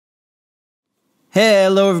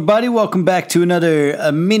Hello everybody, welcome back to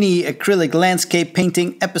another mini acrylic landscape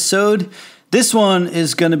painting episode. This one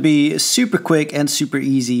is going to be super quick and super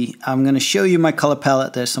easy. I'm going to show you my color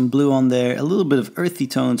palette. There's some blue on there, a little bit of earthy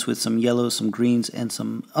tones with some yellows, some greens, and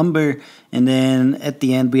some umber. And then at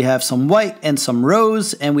the end we have some white and some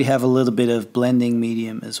rose, and we have a little bit of blending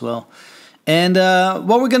medium as well. And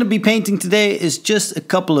what we're going to be painting today is just a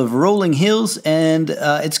couple of rolling hills, and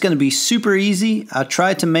it's going to be super easy. I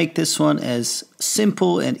tried to make this one as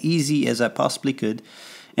simple and easy as I possibly could.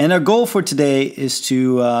 And our goal for today is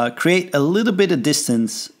to create a little bit of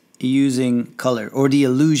distance using color, or the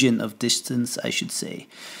illusion of distance, I should say.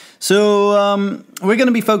 So we're going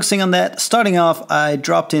to be focusing on that. Starting off, I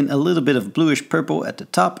dropped in a little bit of bluish purple at the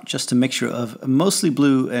top, just a mixture of mostly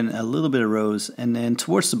blue and a little bit of rose. And then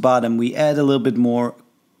towards the bottom, we add a little bit more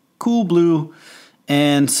cool blue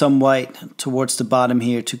and some white towards the bottom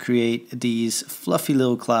here to create these fluffy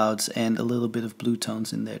little clouds and a little bit of blue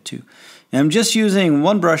tones in there too. And I'm just using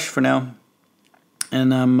one brush for now.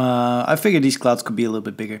 And I figured these clouds could be a little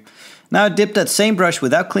bit bigger. Now I dipped that same brush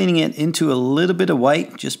without cleaning it into a little bit of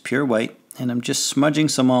white, just pure white. And I'm just smudging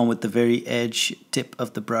some on with the very edge tip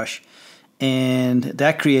of the brush. And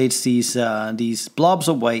that creates these blobs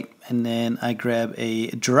of white. And then I grab a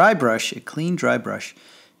dry brush, a clean dry brush,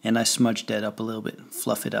 and I smudge that up a little bit,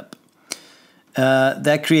 fluff it up.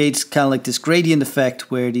 That creates kind of like this gradient effect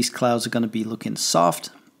where these clouds are going to be looking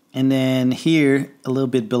soft. And then here, a little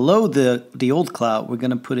bit below the old cloud, we're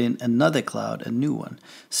going to put in another cloud, a new one.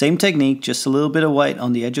 Same technique, just a little bit of white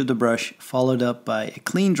on the edge of the brush, followed up by a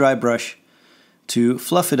clean dry brush to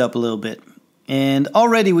fluff it up a little bit. And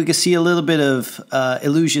already we can see a little bit of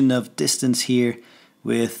illusion of distance here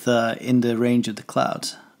with in the range of the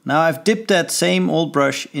clouds. Now I've dipped that same old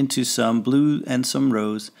brush into some blue and some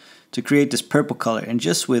rose to create this purple color. And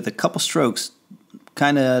just with a couple strokes,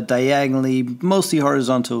 kind of diagonally, mostly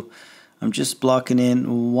horizontal, I'm just blocking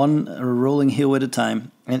in one rolling hill at a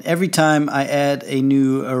time. And every time I add a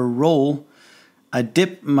new roll, I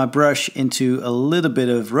dip my brush into a little bit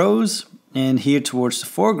of rose, and here towards the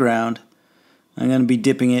foreground, I'm going to be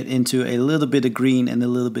dipping it into a little bit of green and a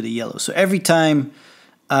little bit of yellow. So every time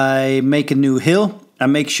I make a new hill, I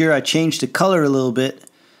make sure I change the color a little bit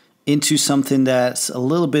into something that's a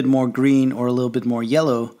little bit more green or a little bit more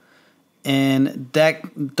yellow. And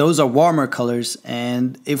those are warmer colors,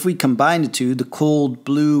 and if we combine the two, the cold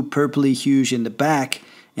blue purpley hues in the back,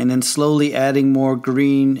 and then slowly adding more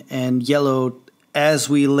green and yellow as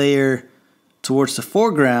we layer towards the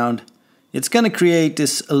foreground, it's going to create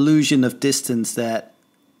this illusion of distance that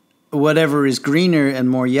whatever is greener and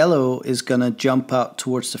more yellow is going to jump out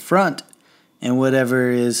towards the front, and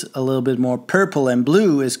whatever is a little bit more purple and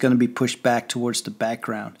blue is going to be pushed back towards the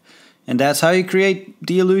background. And that's how you create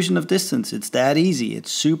the illusion of distance. It's that easy.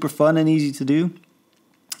 It's super fun and easy to do.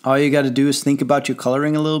 All you got to do is think about your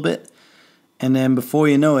coloring a little bit. And then before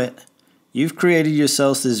you know it, you've created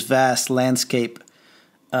yourselves this vast landscape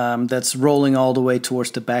that's rolling all the way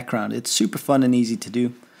towards the background. It's super fun and easy to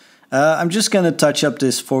do. I'm just going to touch up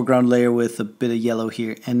this foreground layer with a bit of yellow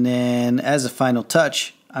here. And then as a final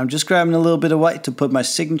touch, I'm just grabbing a little bit of white to put my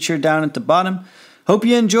signature down at the bottom. Hope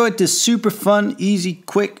you enjoyed this super fun, easy,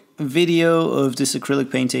 quick video of this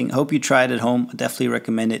acrylic painting. Hope you try it at home. I definitely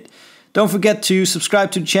recommend it. Don't forget to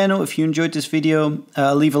subscribe to the channel if you enjoyed this video.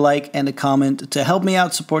 Leave a like and a comment to help me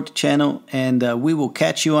out, support the channel, and we will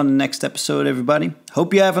catch you on the next episode, everybody.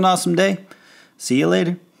 Hope you have an awesome day. See you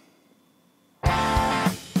later.